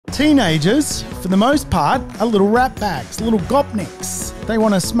Teenagers, for the most part, are little rat bags, little gopniks. They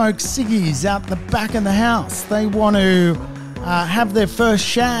want to smoke ciggies out the back of the house. They want to have their first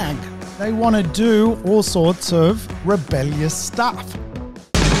shag. They want to do all sorts of rebellious stuff.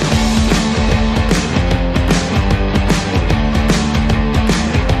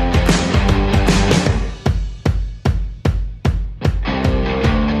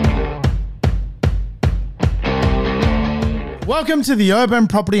 Welcome to the Urban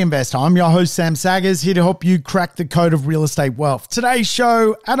Property Investor. I'm your host, Sam Saggers, here to help you crack the code of real estate wealth. Today's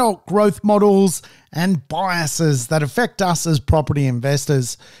show, adult growth models and biases that affect us as property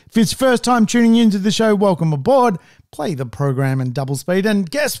investors. If it's your first time tuning into the show, welcome aboard. Play the program in double speed. And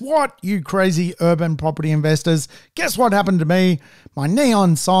guess what, you crazy urban property investors? Guess what happened to me? My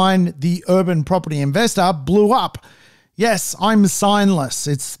neon sign, the Urban Property Investor, blew up. Yes, I'm signless.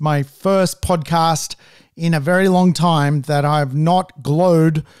 It's my first podcast in a very long time that I have not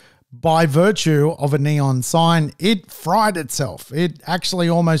glowed by virtue of a neon sign. It fried itself. It actually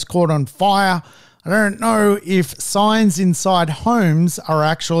almost caught on fire. I don't know if signs inside homes are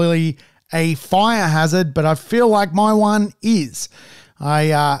actually a fire hazard, but I feel like my one is.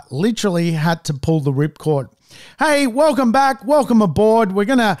 I literally had to pull the ripcord. Hey, welcome back. Welcome aboard. We're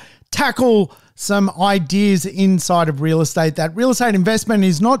going to tackle some ideas inside of real estate. That real estate investment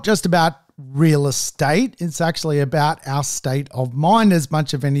is not just about real estate. It's actually about our state of mind as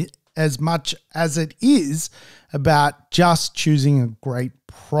much as it is about just choosing a great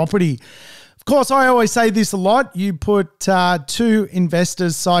property. Of course, I always say this a lot. You put two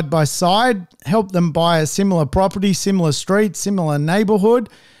investors side by side, help them buy a similar property, similar street, similar neighborhood.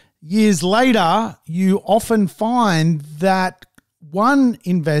 Years later, you often find that one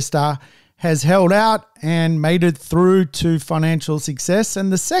investor has held out and made it through to financial success,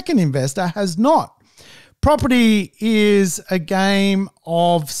 and the second investor has not. Property is a game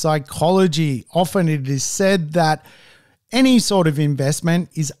of psychology. Often it is said that any sort of investment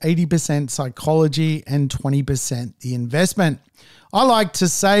is 80% psychology and 20% the investment. I like to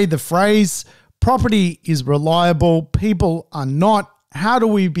say the phrase, property is reliable, people are not. How do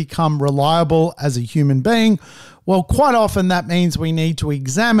we become reliable as a human being? Well, quite often that means we need to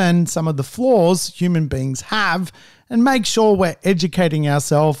examine some of the flaws human beings have and make sure we're educating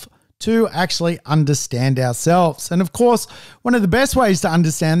ourselves to actually understand ourselves. And of course, one of the best ways to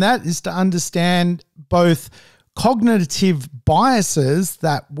understand that is to understand both cognitive biases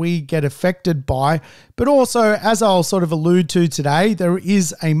that we get affected by, but also, as I'll sort of allude to today, there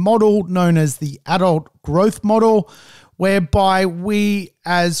is a model known as the adult growth model, whereby we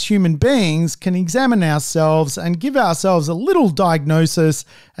as human beings can examine ourselves and give ourselves a little diagnosis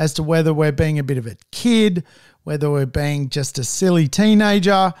as to whether we're being a bit of a kid, whether we're being just a silly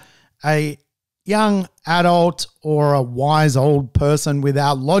teenager, a young adult, or a wise old person with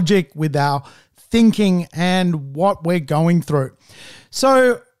our logic, with our thinking, and what we're going through.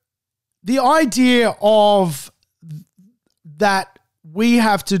 So the idea of that we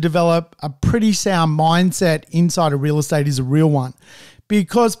have to develop a pretty sound mindset inside of real estate is a real one,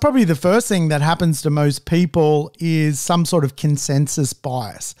 because probably the first thing that happens to most people is some sort of consensus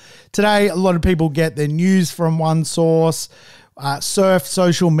bias. Today, a lot of people get their news from one source, surf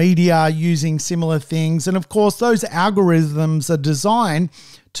social media using similar things. And of course, those algorithms are designed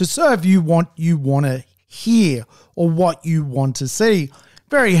to serve you what you want to hear or what you want to see.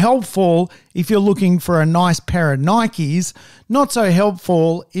 Very helpful if you're looking for a nice pair of Nikes, not so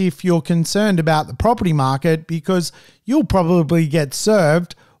helpful if you're concerned about the property market, because you'll probably get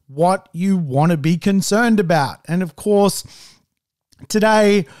served what you want to be concerned about. And of course,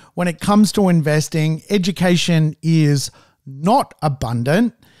 today, when it comes to investing, education is not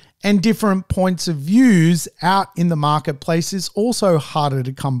abundant, and different points of views out in the marketplace is also harder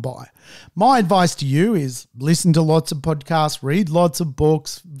to come by. My advice to you is listen to lots of podcasts, read lots of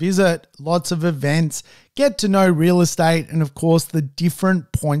books, visit lots of events, get to know real estate, and of course the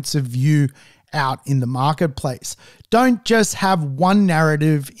different points of view out in the marketplace. Don't just have one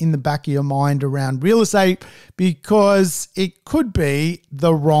narrative in the back of your mind around real estate, because it could be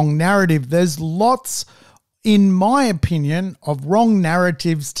the wrong narrative. There's lots, in my opinion, of wrong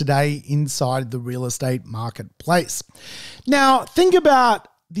narratives today inside the real estate marketplace. Now, think about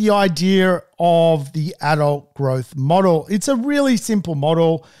the idea of the adult growth model. It's a really simple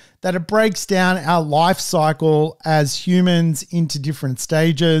model that it breaks down our life cycle as humans into different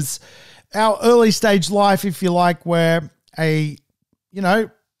stages. Our early stage life, if you like, we're a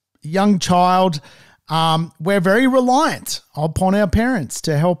young child. We're very reliant upon our parents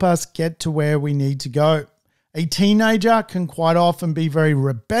to help us get to where we need to go. A teenager can quite often be very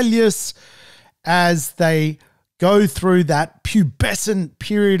rebellious as they go through that pubescent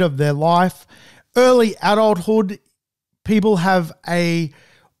period of their life. Early adulthood, people have a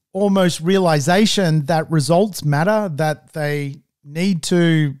almost realization that results matter, that they need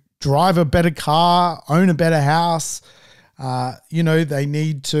to drive a better car, own a better house. They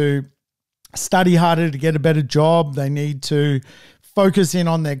need to study harder to get a better job. They need to focus in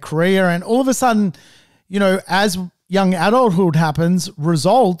on their career. And all of a sudden, as young adulthood happens,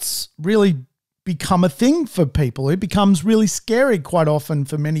 results really become a thing for people. It becomes really scary quite often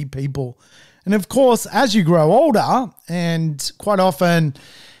for many people. And of course, as you grow older, and quite often,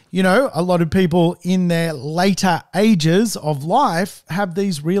 a lot of people in their later ages of life have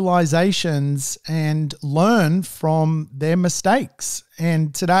these realizations and learn from their mistakes.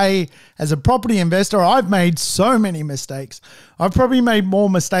 And today, as a property investor, I've made so many mistakes. I've probably made more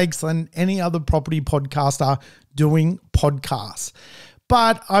mistakes than any other property podcaster doing podcasts.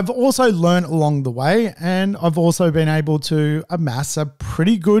 But I've also learned along the way, and I've also been able to amass a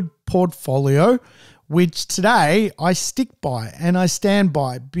pretty good portfolio, which today I stick by and I stand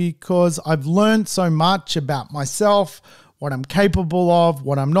by because I've learned so much about myself, what I'm capable of,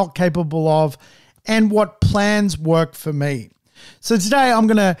 what I'm not capable of, and what plans work for me. So today I'm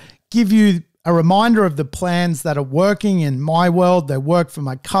going to give you a reminder of the plans that are working in my world. They work for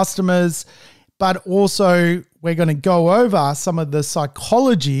my customers, but also we're going to go over some of the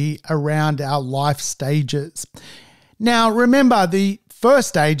psychology around our life stages. Now, remember, the first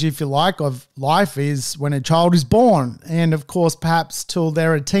stage, if you like, of life is when a child is born. And of course, perhaps till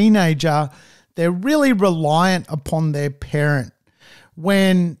they're a teenager, they're really reliant upon their parent.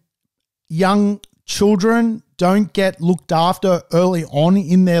 When young children don't get looked after early on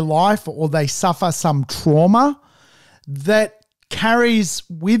in their life, or they suffer some trauma, that carries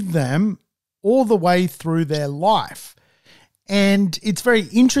with them all the way through their life. And it's very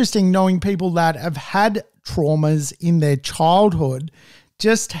interesting knowing people that have had traumas in their childhood,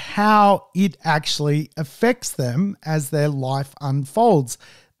 just how it actually affects them as their life unfolds.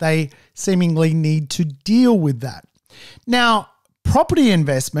 They seemingly need to deal with that. Now, property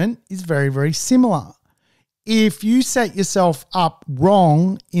investment is very, very similar. If you set yourself up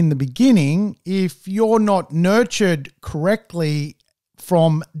wrong in the beginning, if you're not nurtured correctly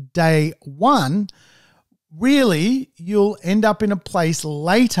from day one, really, you'll end up in a place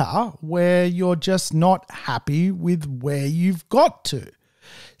later where you're just not happy with where you've got to.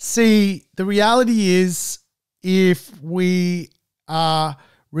 See, the reality is if we are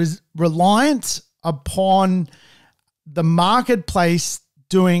reliant upon the marketplace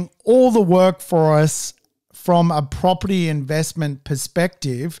doing all the work for us from a property investment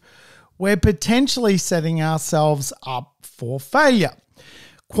perspective, we're potentially setting ourselves up for failure.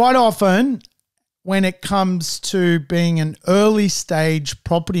 Quite often, when it comes to being an early stage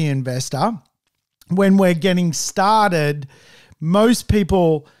property investor, when we're getting started, most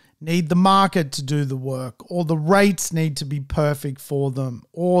people need the market to do the work, or the rates need to be perfect for them,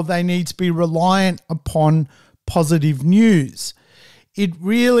 or they need to be reliant upon positive news. It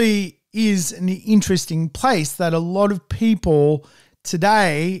really is an interesting place that a lot of people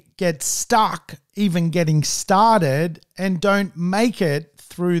today get stuck even getting started and don't make it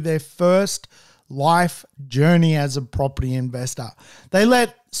through their first life journey as a property investor. They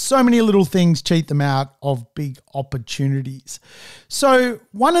let so many little things cheat them out of big opportunities. So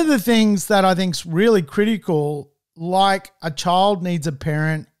one of the things that I think is really critical, like a child needs a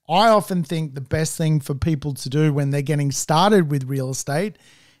parent, I often think the best thing for people to do when they're getting started with real estate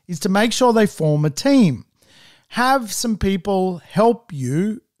is to make sure they form a team. Have some people help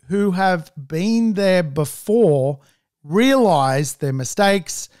you who have been there before, realize their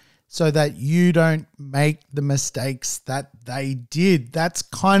mistakes, so that you don't make the mistakes that they did. That's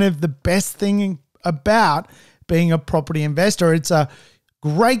kind of the best thing about being a property investor. It's a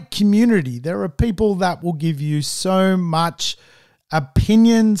great community. There are people that will give you so much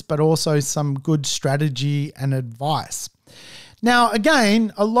opinions, but also some good strategy and advice. Now,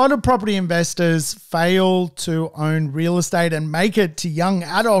 again, a lot of property investors fail to own real estate and make it to young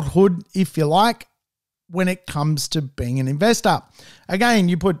adulthood, if you like, when it comes to being an investor. Again,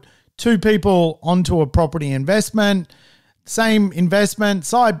 you put two people onto a property investment, same investment,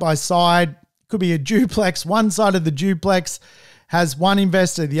 side by side, could be a duplex. One side of the duplex has one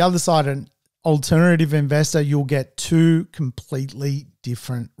investor, the other side an alternative investor. You'll get two completely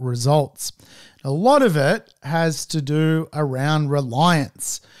different results. A lot of it has to do around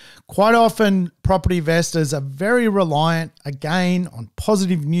reliance. Quite often, property investors are very reliant, again, on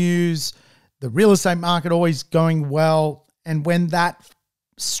positive news, the real estate market always going well, and when that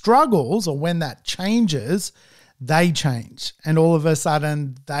struggles or when that changes, they change. And all of a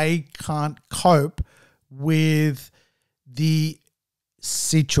sudden, they can't cope with the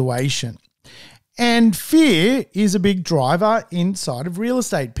situation. And fear is a big driver inside of real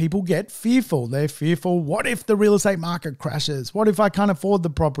estate. People get fearful. They're fearful. What if the real estate market crashes? What if I can't afford the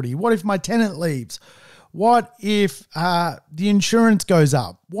property? What if my tenant leaves? What if the insurance goes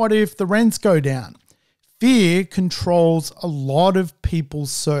up? What if the rents go down? Fear controls a lot of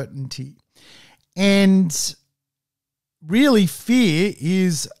people's certainty. And really, fear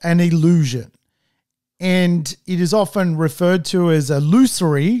is an illusion. And it is often referred to as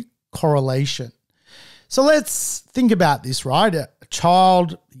illusory correlation. So let's think about this, right? A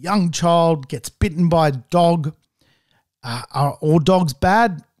young child gets bitten by a dog. Are all dogs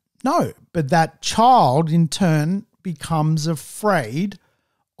bad? No, but that child in turn becomes afraid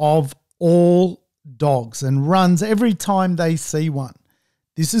of all dogs and runs every time they see one.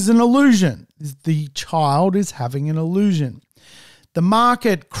 This is an illusion. The child is having an illusion. The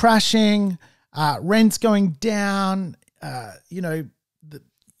market crashing, rents going down,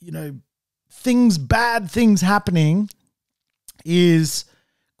 bad things happening is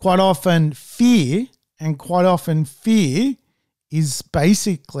quite often fear, and quite often fear is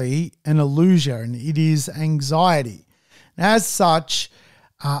basically an illusion. It is anxiety. As such,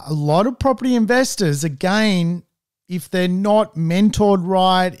 a lot of property investors, again, if they're not mentored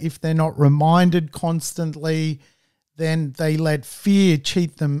right, if they're not reminded constantly, then they let fear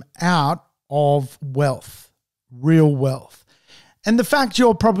cheat them out of wealth, real wealth. And the fact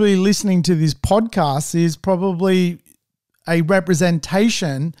you're probably listening to this podcast is probably a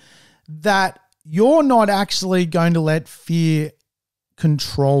representation that you're not actually going to let fear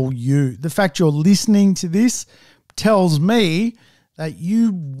control you. The fact you're listening to this tells me that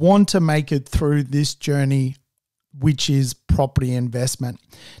you want to make it through this journey, which is property investment.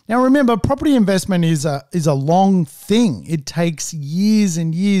 Now, remember, property investment is a long thing. It takes years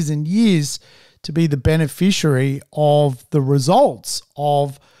and years and years to be the beneficiary of the results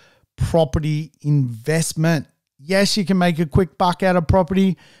of property investment. Yes, you can make a quick buck out of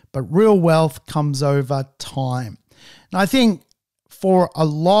property, but real wealth comes over time. And I think for a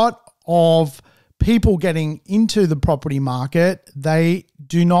lot of people getting into the property market, they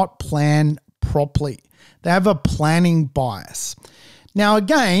do not plan properly. They have a planning bias. Now,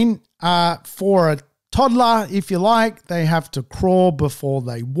 again, for a toddler, if you like, they have to crawl before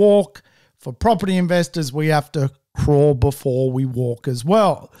they walk. For property investors, we have to crawl before we walk as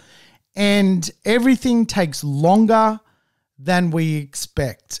well. And everything takes longer than we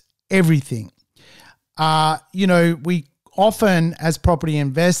expect. Everything. We often, as property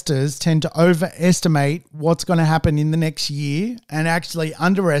investors, tend to overestimate what's going to happen in the next year and actually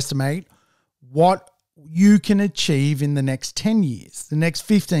underestimate what you can achieve in the next 10 years, the next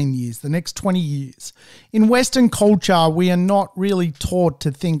 15 years, the next 20 years. In Western culture, we are not really taught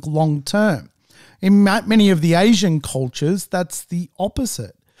to think long term. In many of the Asian cultures, that's the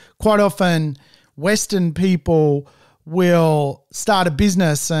opposite. Quite often, Western people will start a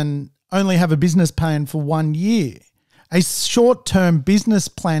business and only have a business plan for 1 year. A short-term business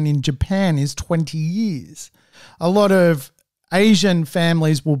plan in Japan is 20 years. A lot of Asian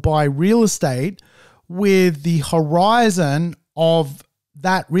families will buy real estate with the horizon of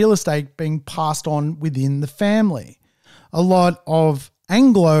that real estate being passed on within the family. A lot of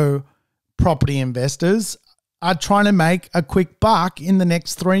Anglo property investors are trying to make a quick buck in the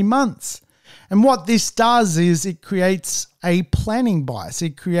next 3 months. And what this does is it creates a planning bias.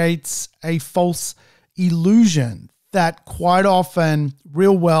 It creates a false illusion that quite often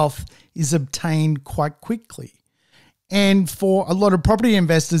real wealth is obtained quite quickly. And for a lot of property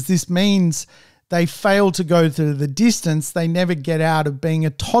investors, this means they fail to go through the distance. They never get out of being a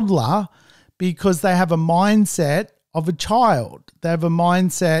toddler because they have a mindset of a child. They have a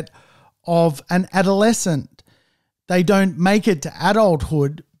mindset of an adolescent. They don't make it to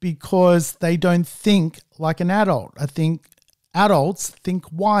adulthood because they don't think like an adult. I think adults think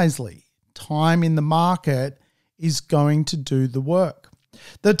wisely. Time in the market is going to do the work.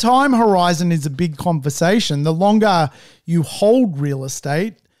 The time horizon is a big conversation. The longer you hold real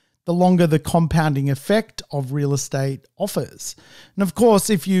estate, the longer the compounding effect of real estate offers. And of course,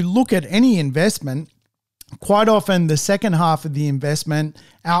 if you look at any investment, quite often the second half of the investment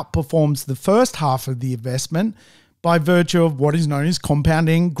outperforms the first half of the investment by virtue of what is known as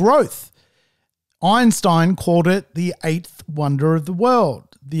compounding growth. Einstein called it the eighth wonder of the world.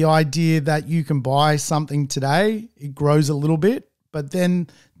 The idea that you can buy something today, it grows a little bit, but then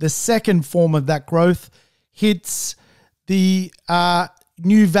the second form of that growth hits the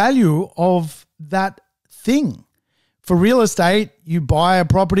new value of that thing. For real estate, you buy a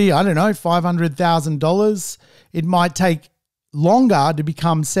property, I don't know, $500,000. It might take longer to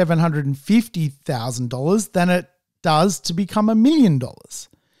become $750,000 than it does to become $1 million.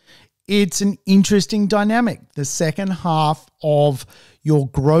 It's an interesting dynamic. The second half of your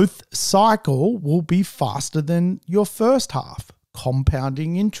growth cycle will be faster than your first half.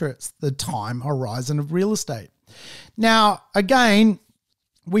 Compounding interest, the time horizon of real estate. Now, again,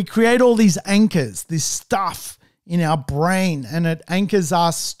 we create all these anchors, this stuff in our brain, and it anchors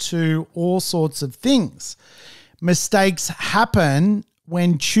us to all sorts of things. Mistakes happen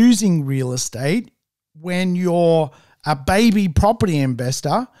when choosing real estate, when you're a baby property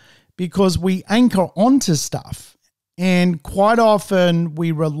investor, because we anchor onto stuff. And quite often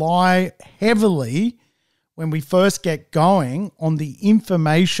we rely heavily when we first get going on the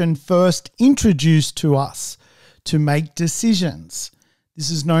information first introduced to us to make decisions.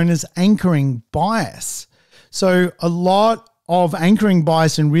 This is known as anchoring bias. So a lot of anchoring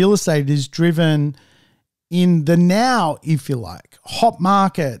bias in real estate is driven in the now, if you like. Hot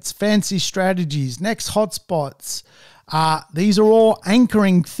markets, fancy strategies, next hotspots. These are all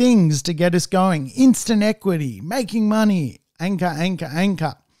anchoring things to get us going. Instant equity, making money, anchor, anchor,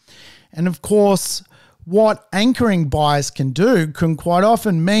 anchor. And of course, what anchoring bias can do can quite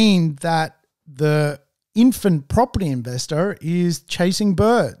often mean that the infant property investor is chasing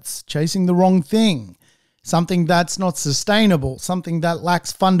birds, chasing the wrong thing, something that's not sustainable, something that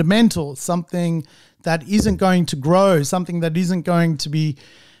lacks fundamentals, something that isn't going to grow, something that isn't going to be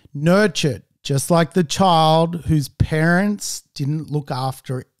nurtured, just like the child whose parents didn't look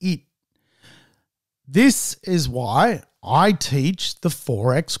after it. This is why I teach the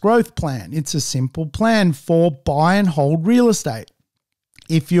 4X growth plan. It's a simple plan for buy and hold real estate.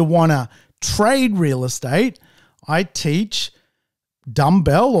 If you want to trade real estate, I teach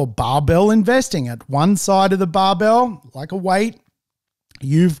dumbbell or barbell investing. At one side of the barbell, like a weight,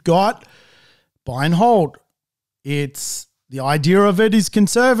 you've got buy and hold. It's the idea of it is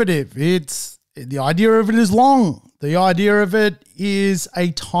conservative. The idea of it is long. The idea of it is a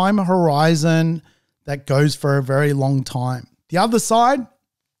time horizon that goes for a very long time. The other side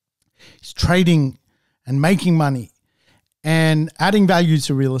is trading and making money and adding value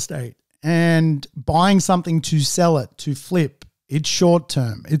to real estate and buying something to sell it, to flip. It's short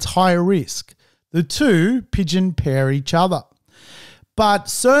term. It's higher risk. The two pigeon pair each other. But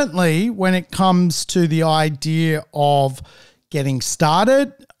certainly when it comes to the idea of getting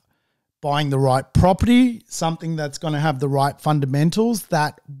started, buying the right property, something that's going to have the right fundamentals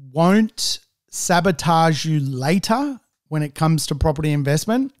that won't sabotage you later when it comes to property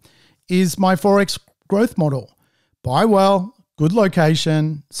investment, is my 4X growth model. Buy well, good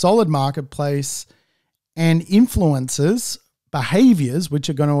location, solid marketplace, and influences behaviors which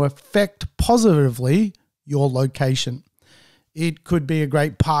are going to affect positively your location. It could be a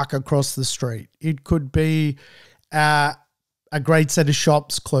great park across the street. It could be a great set of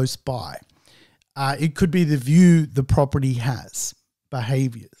shops close by. It could be the view the property has,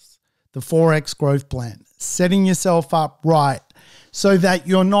 behaviors. The 4X growth plan, setting yourself up right so that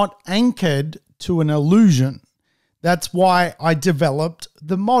you're not anchored to an illusion. That's why I developed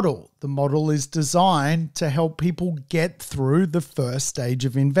the model. The model is designed to help people get through the first stage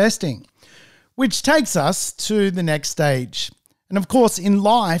of investing, which takes us to the next stage. And of course, in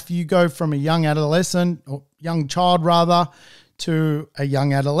life, you go from a young adolescent, or young child rather, to a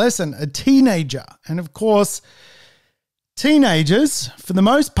young adolescent, a teenager. And of course, teenagers, for the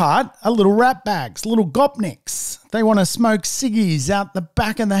most part, are little rat bags, little gopniks. They want to smoke ciggies out the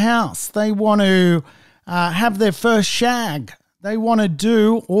back of the house. They want to have their first shag. They want to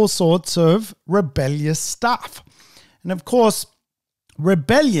do all sorts of rebellious stuff. And of course,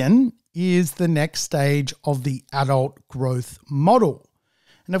 rebellion is the next stage of the adult growth model.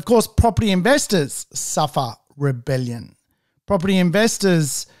 And of course, property investors suffer rebellion. Property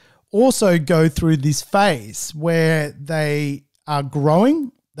investors also go through this phase where they are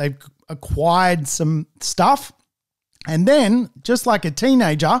growing, they've acquired some stuff, and then, just like a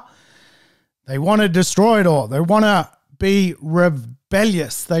teenager, they want to destroy it all. They want to be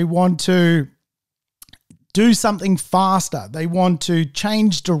rebellious. They want to do something faster. They want to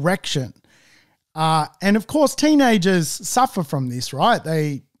change direction. And of course, teenagers suffer from this, right?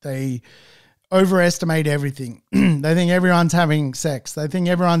 They overestimate everything. They think everyone's having sex. They think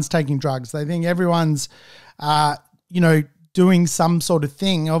everyone's taking drugs. They think everyone's, doing some sort of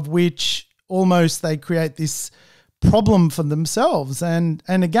thing of which almost they create this problem for themselves. And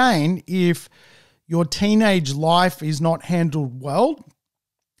again, if your teenage life is not handled well,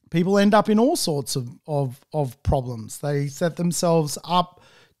 people end up in all sorts of problems. They set themselves up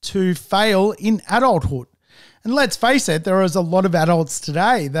to fail in adulthood. And let's face it, there is a lot of adults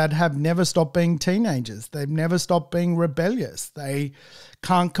today that have never stopped being teenagers. They've never stopped being rebellious. They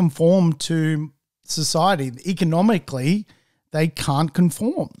can't conform to society. Economically, they can't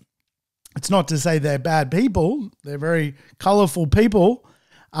conform. It's not to say they're bad people. They're very colorful people,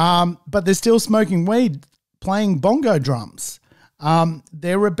 but they're still smoking weed, playing bongo drums.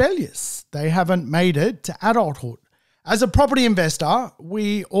 They're rebellious. They haven't made it to adulthood. As a property investor,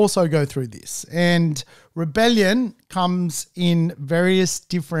 we also go through this, and rebellion comes in various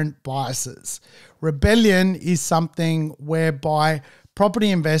different biases. Rebellion is something whereby property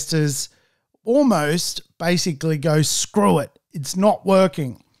investors almost basically go, screw it, it's not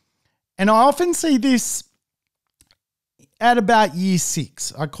working. And I often see this at about year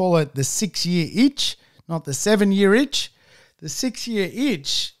 6. I call it the 6-year itch, not the 7-year itch. The 6-year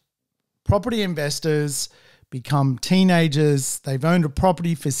itch, property investors become teenagers. They've owned a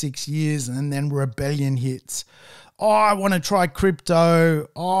property for 6 years and then rebellion hits. Oh, I want to try crypto.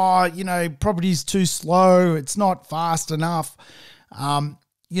 Oh, property's too slow. It's not fast enough. I'm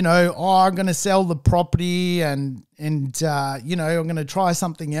going to sell the property and I'm going to try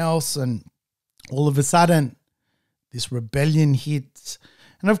something else. And all of a sudden, this rebellion hits.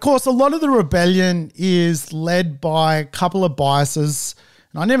 And of course, a lot of the rebellion is led by a couple of biases.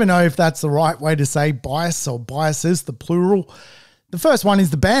 And I never know if that's the right way to say bias or biases, the plural. The first one is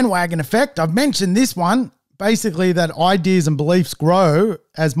the bandwagon effect. I've mentioned this one, basically that ideas and beliefs grow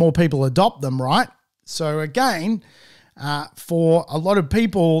as more people adopt them, right? So again, for a lot of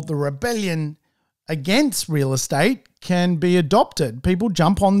people, the rebellion against real estate can be adopted. People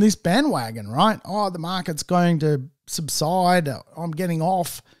jump on this bandwagon, right? Oh, the market's going to subside. I'm getting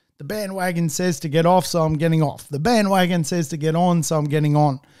off. The bandwagon says to get off, so I'm getting off. The bandwagon says to get on, so I'm getting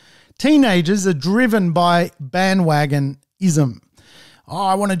on. Teenagers are driven by bandwagonism. Oh,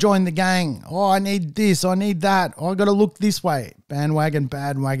 I want to join the gang. Oh, I need this. I need that. Oh, I got to look this way. Bandwagon.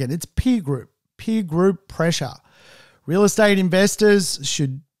 It's peer group pressure. Real estate investors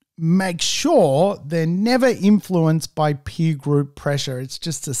should make sure they're never influenced by peer group pressure. It's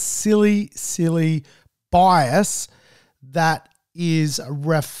just a silly bias that is a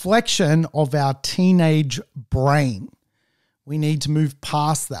reflection of our teenage brain. We need to move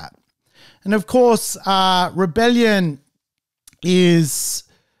past that. And of course, rebellion is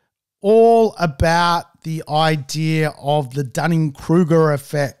all about the idea of the Dunning-Kruger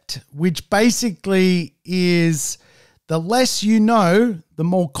effect, which basically is the less you know, the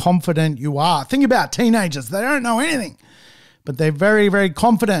more confident you are. Think about teenagers. They don't know anything, but they're very, very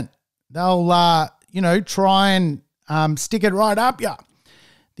confident. They'll, try and stick it right up you,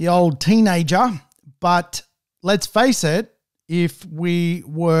 the old teenager. But let's face it, if we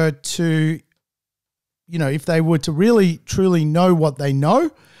were to, if they were to really, truly know what they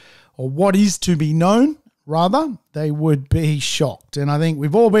know, or what is to be known, rather, they would be shocked. And I think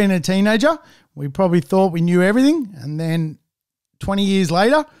we've all been a teenager. We probably thought we knew everything. And then 20 years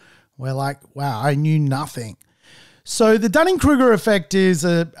later, we're like, wow, I knew nothing. So the Dunning-Kruger effect is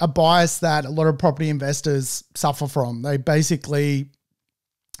a bias that a lot of property investors suffer from. They basically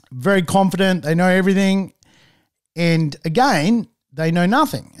very confident, they know everything, and again, they know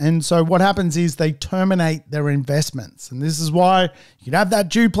nothing. And so what happens is they terminate their investments. And this is why you'd have that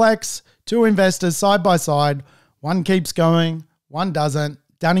duplex, 2 investors side by side, one keeps going, one doesn't.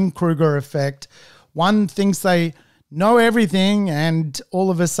 Dunning-Kruger effect. One thinks they know everything and all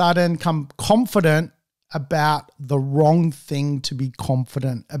of a sudden come confident about the wrong thing to be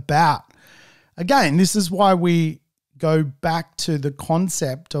confident about. Again, this is why we go back to the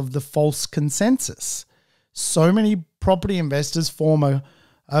concept of the false consensus. So many property investors form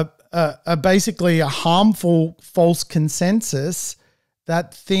basically a harmful false consensus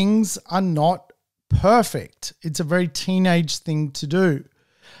that things are not perfect. It's a very teenage thing to do.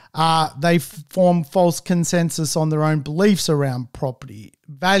 They form false consensus on their own beliefs around property,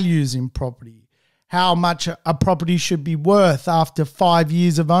 values in property, how much a property should be worth after 5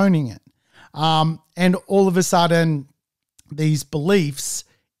 years of owning it. And all of a sudden, these beliefs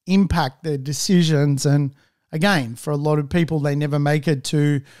impact their decisions. And again, for a lot of people, they never make it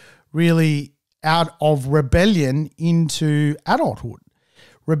to really out of rebellion into adulthood.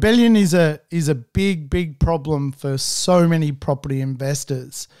 Rebellion is a big problem for so many property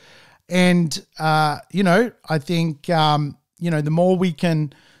investors. And, I think, the more we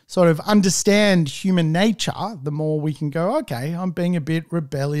can sort of understand human nature, the more we can go, okay, I'm being a bit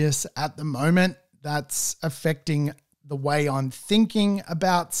rebellious at the moment. That's affecting the way I'm thinking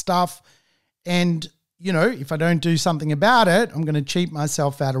about stuff. And, if I don't do something about it, I'm going to cheat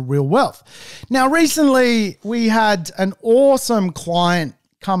myself out of real wealth. Now, recently we had an awesome client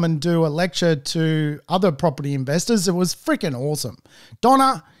come and do a lecture to other property investors. It was freaking awesome.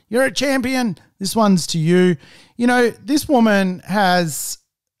 Donna, you're a champion. This one's to you. You know, this woman has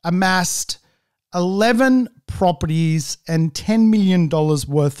amassed 11 properties and $10 million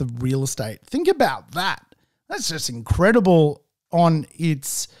worth of real estate. Think about that. That's just incredible in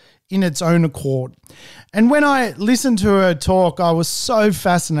its own accord. And when I listened to her talk, I was so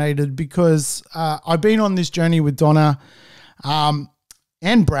fascinated because I've been on this journey with Donna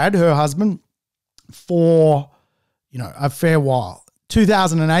and Brad, her husband, for a fair while.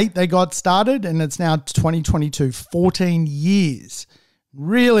 2008 they got started, and it's now 2022, 14 years.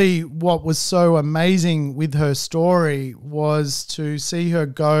 Really, what was so amazing with her story was to see her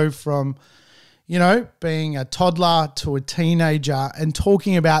go from being a toddler to a teenager and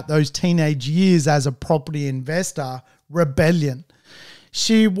talking about those teenage years as a property investor, rebellion.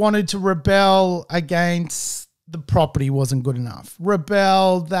 She wanted to rebel against the property wasn't good enough,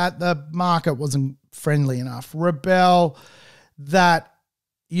 rebel that the market wasn't friendly enough, rebel that,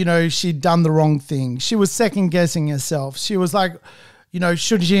 she'd done the wrong thing. She was second guessing herself. She was like,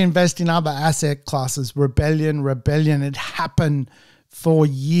 should she invest in other asset classes? Rebellion. It happened for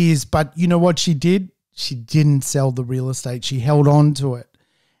years. But you know what she did? She didn't sell the real estate. She held on to it.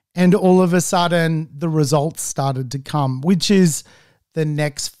 And all of a sudden, the results started to come, which is the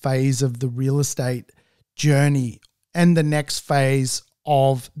next phase of the real estate journey and the next phase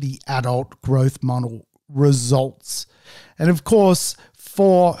of the adult growth model, results. And of course,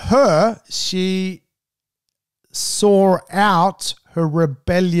 for her, she saw out her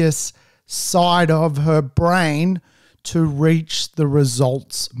rebellious side of her brain to reach the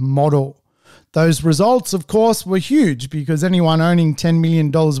results model. Those results, of course, were huge because anyone owning $10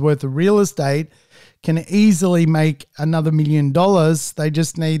 million worth of real estate can easily make another $1 million. They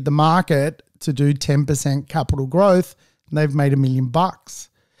just need the market to do 10% capital growth, and they've made $1 million.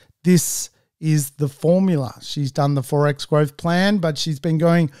 This is the formula. She's done the Forex growth plan, but she's been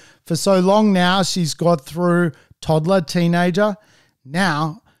going for so long now. She's got through toddler, teenager.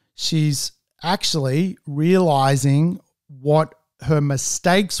 Now she's actually realizing what her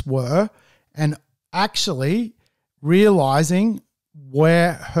mistakes were and actually realizing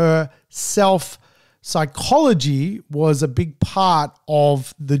where her self-psychology was a big part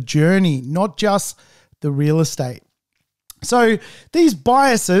of the journey, not just the real estate. So these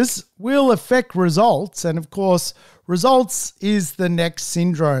biases will affect results. And of course, results is the next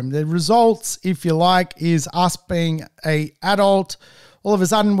syndrome. The results, if you like, is us being an adult. All of a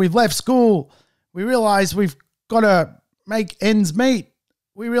sudden, we've left school. We realize we've got to make ends meet.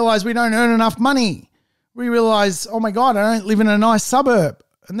 We realize we don't earn enough money. We realize, oh my God, I don't live in a nice suburb.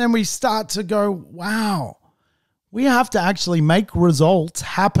 And then we start to go, wow, we have to actually make results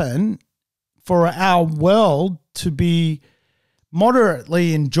happen for our world to be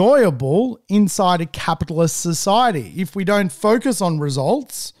moderately enjoyable inside a capitalist society. If we don't focus on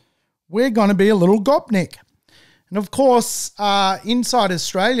results, we're going to be a little gopnik. And of course, inside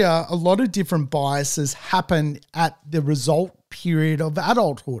Australia, a lot of different biases happen at the result period of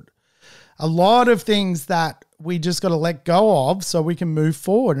adulthood. A lot of things that we just got to let go of so we can move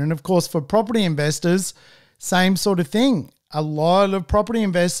forward. And of course, for property investors, same sort of thing. A lot of property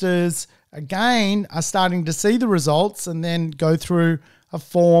investors, again, are starting to see the results and then go through a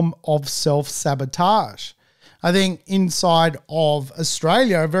form of self-sabotage. I think inside of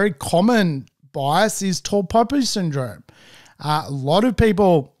Australia, a very common bias is tall poppy syndrome. A lot of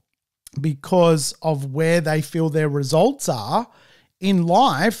people, because of where they feel their results are in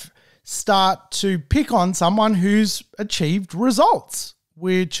life, start to pick on someone who's achieved results,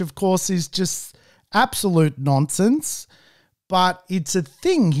 which of course is just absolute nonsense. But it's a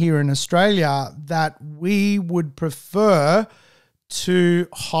thing here in Australia that we would prefer to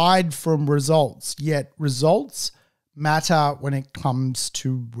hide from results, yet results matter when it comes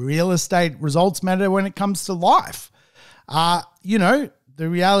to real estate. Results matter when it comes to life. The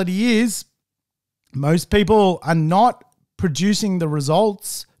reality is most people are not producing the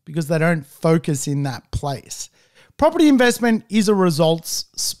results because they don't focus in that place. Property investment is a results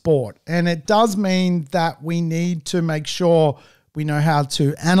sport, and it does mean that we need to make sure we know how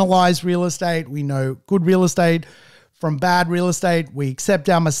to analyze real estate. We know good real estate from bad real estate. We accept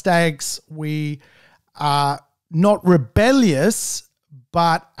our mistakes. We are not rebellious,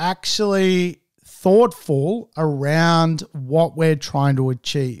 but actually thoughtful around what we're trying to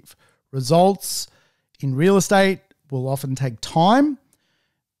achieve. Results in real estate will often take time,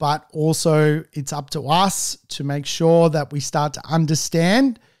 but also it's up to us to make sure that we start to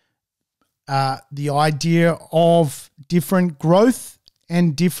understand the idea of different growth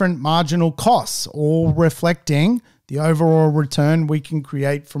and different marginal costs, all reflecting the overall return we can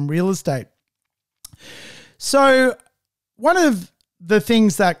create from real estate. So one of the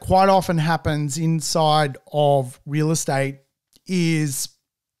things that quite often happens inside of real estate is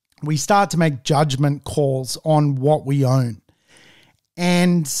we start to make judgment calls on what we own.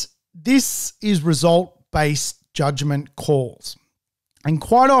 And this is result-based judgment calls. And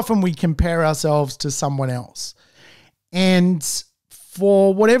quite often we compare ourselves to someone else. And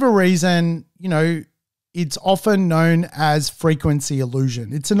for whatever reason, it's often known as frequency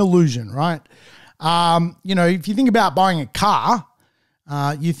illusion. It's an illusion, right? If you think about buying a car,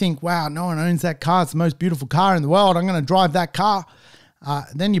 you think, wow, no one owns that car. It's the most beautiful car in the world. I'm going to drive that car.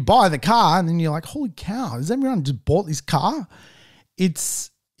 Then you buy the car and then you're like, holy cow, has everyone just bought this car? It's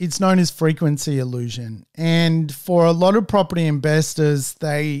known as frequency illusion. And for a lot of property investors,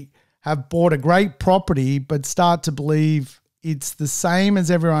 they have bought a great property but start to believe it's the same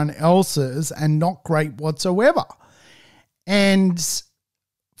as everyone else's and not great whatsoever. And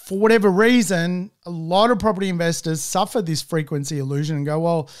for whatever reason, a lot of property investors suffer this frequency illusion and go,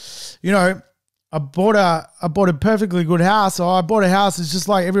 well, I bought a perfectly good house. So I bought a house. It's just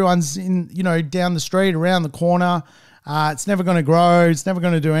like everyone's in, down the street, around the corner. It's never going to grow. It's never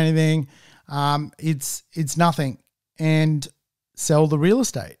going to do anything. It's nothing. And sell the real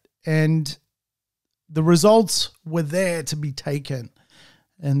estate. And the results were there to be taken.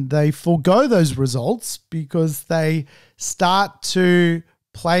 And they forego those results because they start to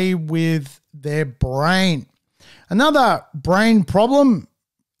play with their brain. Another brain problem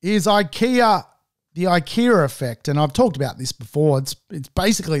is IKEA, the IKEA effect. And I've talked about this before. It's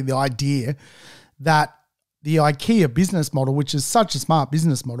basically the idea that the IKEA business model, which is such a smart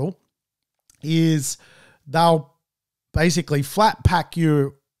business model, is they'll basically flat pack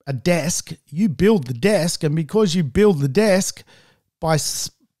you a desk. You build the desk, and because you build the desk by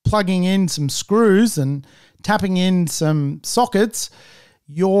plugging in some screws and tapping in some sockets,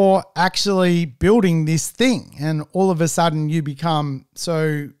 you're actually building this thing. And all of a sudden you become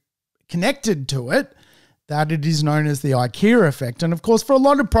so connected to it that it is known as the IKEA effect. And of course, for a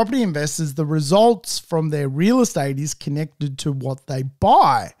lot of property investors, the results from their real estate is connected to what they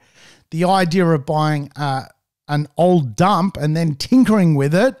buy. The idea of buying an old dump and then tinkering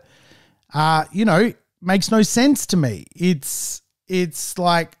with it, makes no sense to me. It's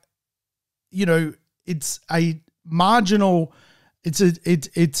like, it's a marginal, it's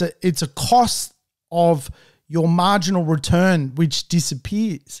a cost of your marginal return, which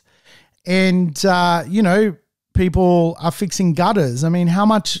disappears. And, people are fixing gutters. I mean, how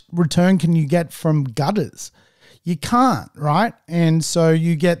much return can you get from gutters? You can't, right? And so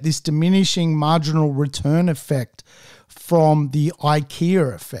you get this diminishing marginal return effect from the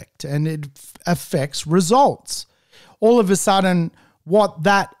IKEA effect, and it affects results. All of a sudden, what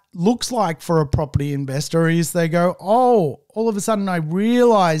that looks like for a property investor is they go, oh, all of a sudden I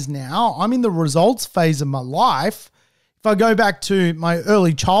realize now I'm in the results phase of my life. If I go back to my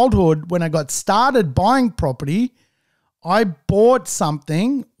early childhood, when I got started buying property, I bought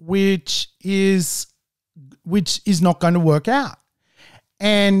something which is not going to work out.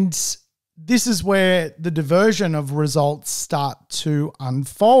 And this is where the diversion of results start to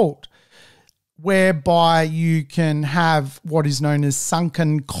unfold, whereby you can have what is known as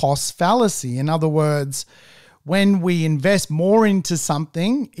sunken cost fallacy. In other words, when we invest more into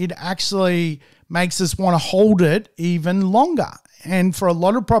something, it actually makes us want to hold it even longer. And for a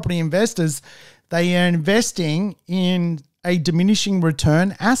lot of property investors, they are investing in a diminishing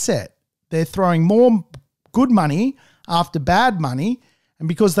return asset. They're throwing more good money after bad money. And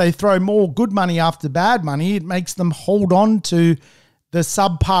because they throw more good money after bad money, it makes them hold on to the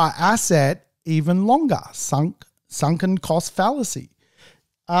subpar asset even longer. Sunken cost fallacy.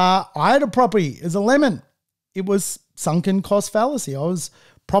 I had a property as a lemon. It was sunken cost fallacy. I was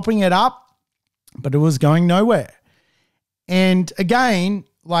propping it up, but it was going nowhere. And again,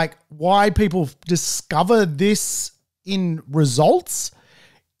 like why people discover this in results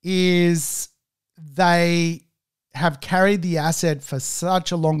is they have carried the asset for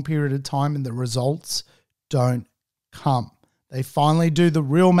such a long period of time and the results don't come. They finally do the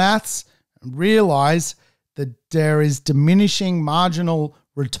real maths and realize that there is diminishing marginal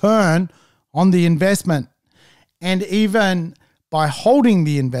return on the investment. And even by holding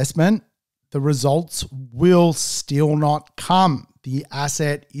the investment, the results will still not come. The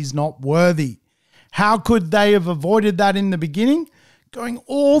asset is not worthy. How could they have avoided that in the beginning? Going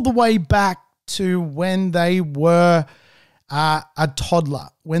all the way back to when they were a toddler,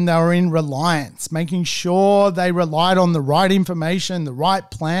 when they were in reliance, making sure they relied on the right information, the right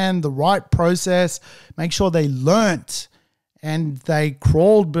plan, the right process, make sure they learnt and they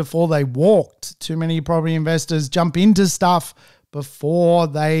crawled before they walked. Too many property investors jump into stuff before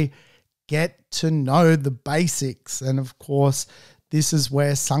they get to know the basics. And of course, this is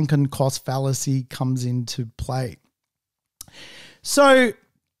where sunken cost fallacy comes into play. So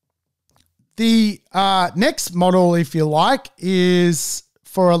the next model, if you like, is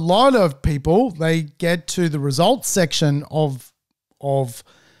for a lot of people, they get to the results section of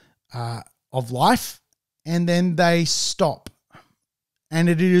life, and then they stop. And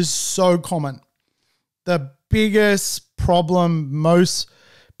it is so common. The biggest problem most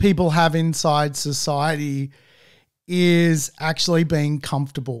people have inside society is actually being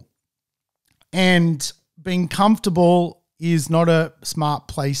comfortable. And being comfortable is not a smart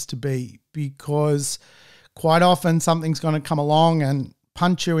place to be, because quite often something's going to come along and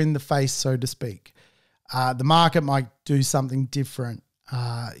punch you in the face, so to speak. The market might do something different.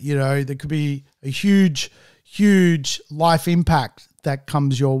 There could be a huge life impact that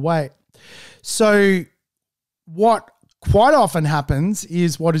comes your way. So what quite often happens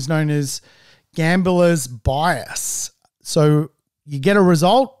is what is known as gambler's bias. So you get a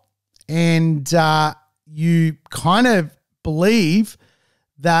result and you kind of believe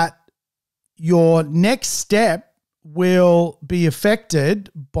that your next step will be affected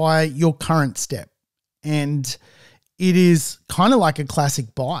by your current step. And it is kind of like a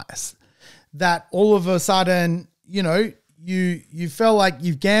classic bias that all of a sudden, you feel like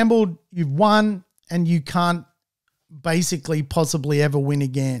you've gambled, you've won, and you can't basically possibly ever win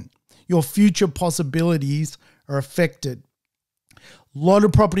again. Your future possibilities are affected. A lot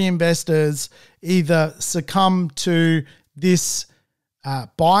of property investors either succumb to this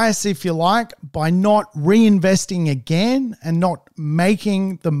bias, if you like, by not reinvesting again and not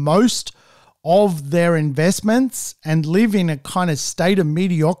making the most of their investments and live in a kind of state of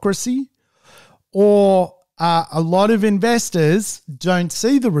mediocrity. Or a lot of investors don't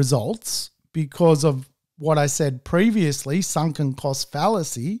see the results because of what I said previously, sunken cost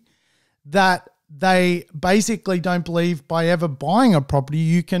fallacy, that they basically don't believe by ever buying a property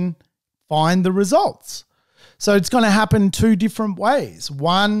you can find the results. So it's going to happen two different ways.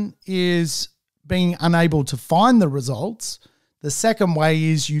 One is being unable to find the results. The second way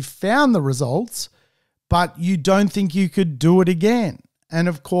is you found the results, but you don't think you could do it again. And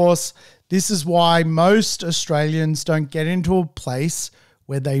of course, this is why most Australians don't get into a place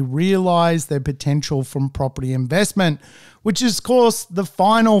where they realize their potential from property investment, which is, of course, the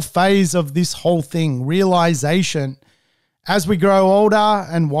final phase of this whole thing, realization. As we grow older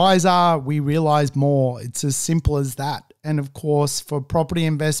and wiser, we realize more. It's as simple as that. And of course, for property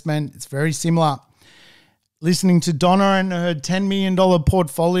investment, it's very similar. Listening to Donna and her $10 million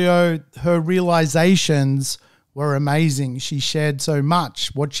portfolio, her realizations were amazing. She shared so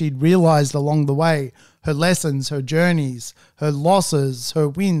much, what she'd realized along the way, her lessons, her journeys, her losses, her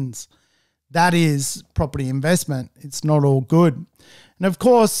wins. That is property investment. It's not all good. And of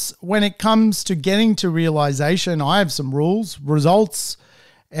course, when it comes to getting to realization, I have some rules. Results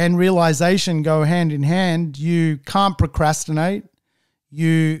and realization go hand in hand. You can't procrastinate.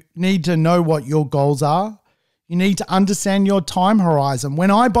 You need to know what your goals are. You need to understand your time horizon.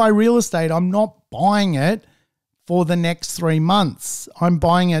 When I buy real estate, I'm not buying it for the next 3 months. I'm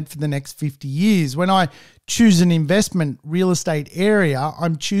buying it for the next 50 years. When I choose an investment real estate area,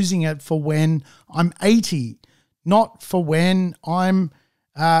 I'm choosing it for when I'm 80, not for when I'm,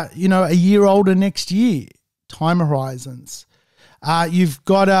 a year older next year. Time horizons. You've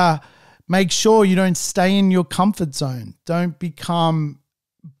got to make sure you don't stay in your comfort zone. Don't become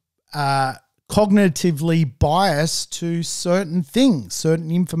cognitively biased to certain things,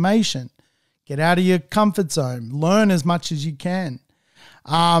 certain information. Get out of your comfort zone. Learn as much as you can.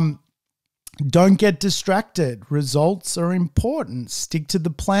 Don't get distracted. Results are important. Stick to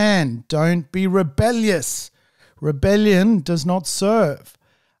the plan. Don't be rebellious. Rebellion does not serve.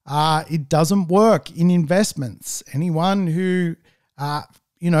 It doesn't work in investments. Anyone who,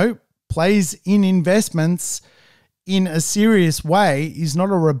 plays in investments in a serious way is not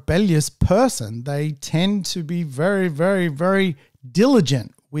a rebellious person. They tend to be very, very, very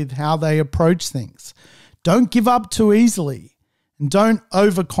diligent with how they approach things. Don't give up too easily and don't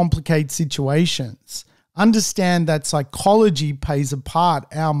overcomplicate situations. Understand that psychology plays a part.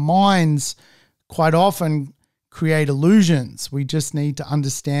 Our minds quite often create illusions. We just need to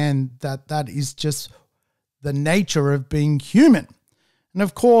understand that that is just the nature of being human. And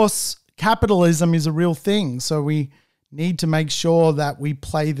of course, capitalism is a real thing. So we need to make sure that we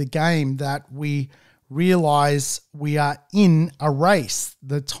play the game, that we realize we are in a race.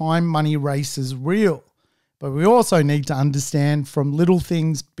 The time money race is real. but we also need to understand from little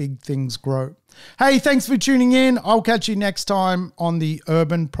things, big things grow. Hey, thanks for tuning in. I'll catch you next time on the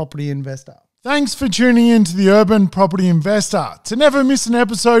Urban Property Investor. Thanks for tuning in to the Urban Property Investor. To never miss an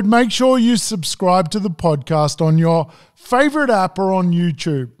episode, make sure you subscribe to the podcast on your favorite app or on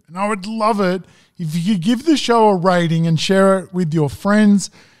YouTube. And I would love it if you could give the show a rating and share it with your friends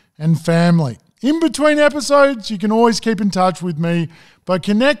and family. In between episodes, you can always keep in touch with me by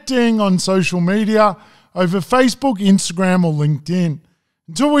connecting on social media over Facebook, Instagram, or LinkedIn.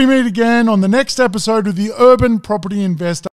 Until we meet again on the next episode of the Urban Property Investor.